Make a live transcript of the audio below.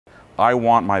I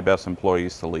want my best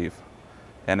employees to leave.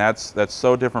 And that's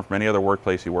so different from any other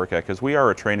workplace you work at, because we are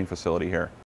a training facility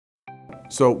here.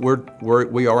 So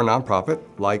we are a nonprofit,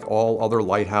 like all other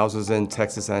lighthouses in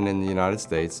Texas and in the United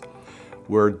States.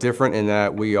 We're different in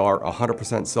that we are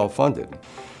 100% self-funded.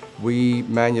 We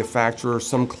manufacture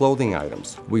some clothing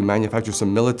items. We manufacture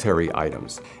some military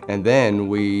items. And then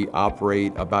we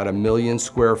operate about 1 million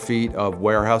square feet of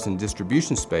warehouse and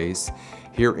distribution space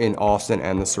here in Austin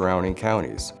and the surrounding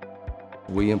counties.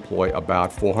 We employ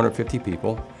about 450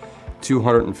 people,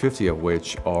 250 of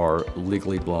which are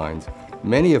legally blind,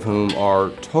 many of whom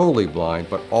are totally blind,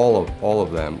 but all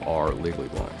of them are legally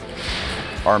blind.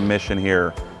 Our mission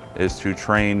here is to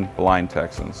train blind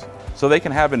Texans so they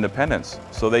can have independence,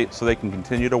 so they can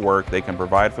continue to work, they can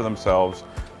provide for themselves,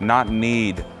 not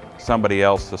need somebody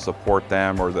else to support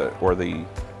them or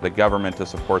the government to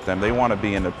support them. They want to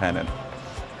be independent.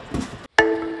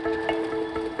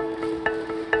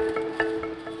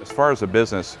 As far as a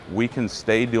business, we can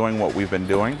stay doing what we've been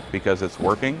doing because it's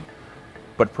working,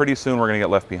 but pretty soon we're going to get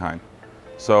left behind.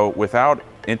 So without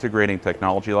integrating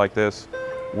technology like this,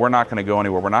 we're not going to go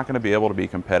anywhere. We're not going to be able to be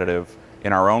competitive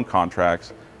in our own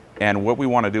contracts. And what we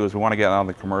want to do is we want to get out in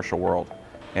the commercial world.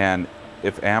 And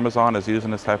if Amazon is using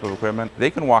this type of equipment,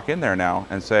 they can walk in there now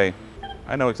and say,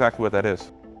 I know exactly what that is.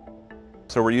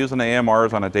 So we're using the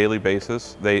AMRs on a daily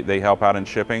basis. They help out in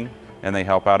shipping and they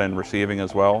help out in receiving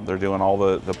as well. They're doing all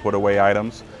the put away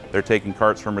items. They're taking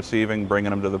carts from receiving, bringing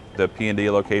them to the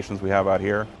P&D locations we have out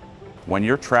here. When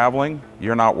you're traveling,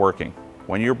 you're not working.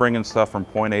 When you're bringing stuff from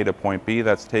point A to point B,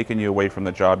 that's taking you away from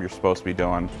the job you're supposed to be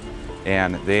doing.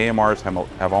 And the AMRs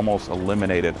have almost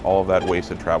eliminated all of that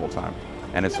wasted travel time.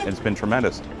 And it's been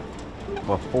tremendous.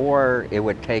 Before, it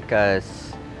would take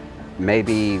us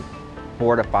maybe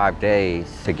 4 to 5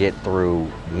 days to get through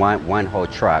one whole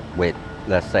truck with,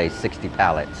 let's say, 60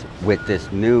 pallets. With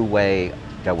this new way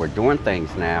that we're doing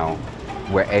things now,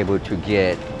 we're able to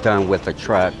get done with a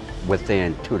truck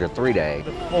within 2 to 3 days.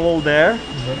 Follow there,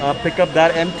 pick up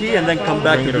that empty, and then come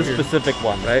back to this specific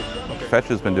one, right? Fetch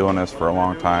has been doing this for a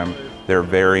long time. They're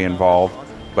very involved,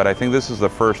 but I think this is the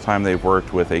first time they've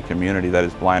worked with a community that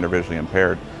is blind or visually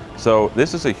impaired. So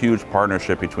this is a huge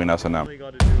partnership between us and them.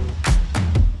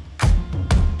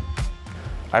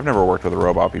 I've never worked with a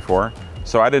robot before,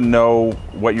 so I didn't know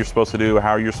what you're supposed to do,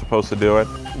 how you're supposed to do it.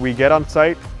 We get on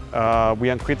site, we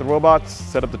uncrate the robots,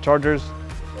 set up the chargers,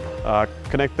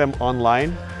 connect them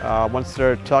online. Once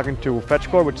they're talking to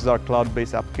FetchCore, which is our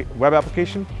cloud-based web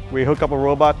application, we hook up a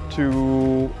robot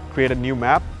to create a new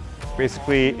map.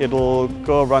 Basically, it'll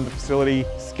go around the facility,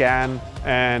 scan,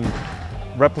 and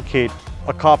replicate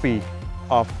a copy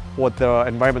of what the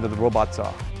environment that the robots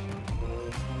are.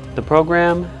 The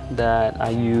program that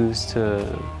I use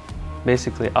to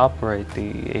basically operate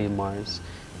the AMRs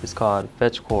is called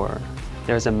FetchCore.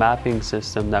 There's a mapping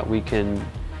system that we can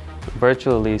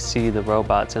virtually see the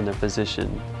robots and their position.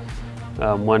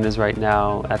 One is right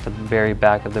now at the very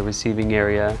back of the receiving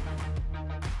area.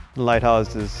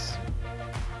 Lighthouse is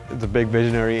a big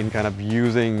visionary in kind of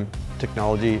using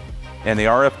technology. And the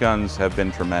RF guns have been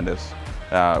tremendous.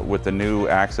 With the new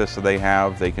access that they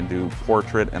have, they can do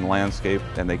portrait and landscape,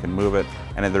 and they can move it.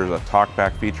 And then there's a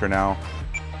talkback feature now.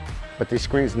 But these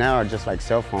screens now are just like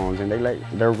cell phones, and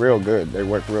they're real good. They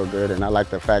work real good, and I like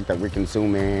the fact that we can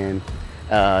zoom in,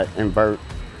 invert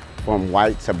from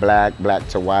white to black, black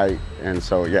to white, and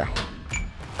so yeah.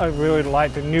 I really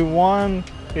like the new one.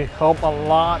 It helped a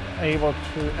lot. I'm able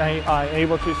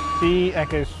to see. I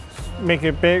can make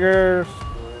it bigger.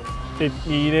 It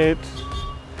needed,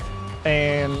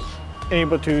 and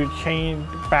able to change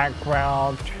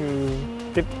background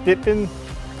to different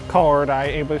color. I'm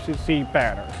able to see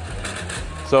better.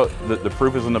 So the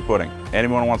proof is in the pudding.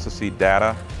 Anyone who wants to see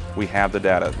data, we have the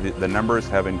data. The numbers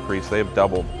have increased. They have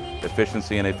doubled.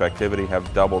 Efficiency and effectivity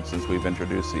have doubled since we've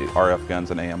introduced the RF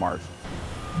guns and AMRs.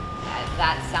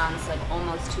 That sounds like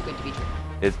almost too good to be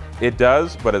true. It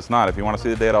does, but it's not. If you want to see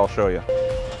the data, I'll show you.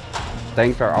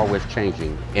 Things are always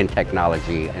changing in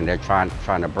technology, and they're trying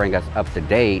to bring us up to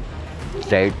date.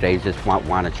 They just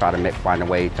want to try to find a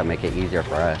way to make it easier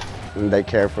for us. And they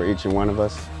care for each and one of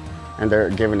us, and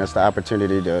they're giving us the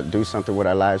opportunity to do something with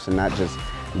our lives and not just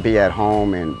be at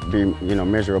home and be,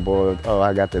 miserable. Oh,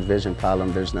 I got the vision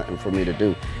problem, there's nothing for me to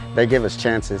do. They give us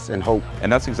chances and hope.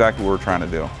 And that's exactly what we're trying to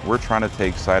do. We're trying to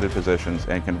take sighted physicians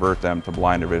and convert them to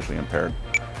blind or visually impaired.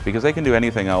 Because they can do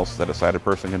anything else that a sighted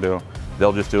person can do.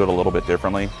 They'll just do it a little bit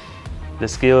differently. The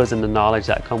skills and the knowledge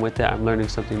that come with it, I'm learning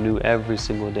something new every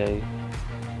single day.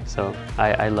 So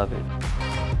I love it.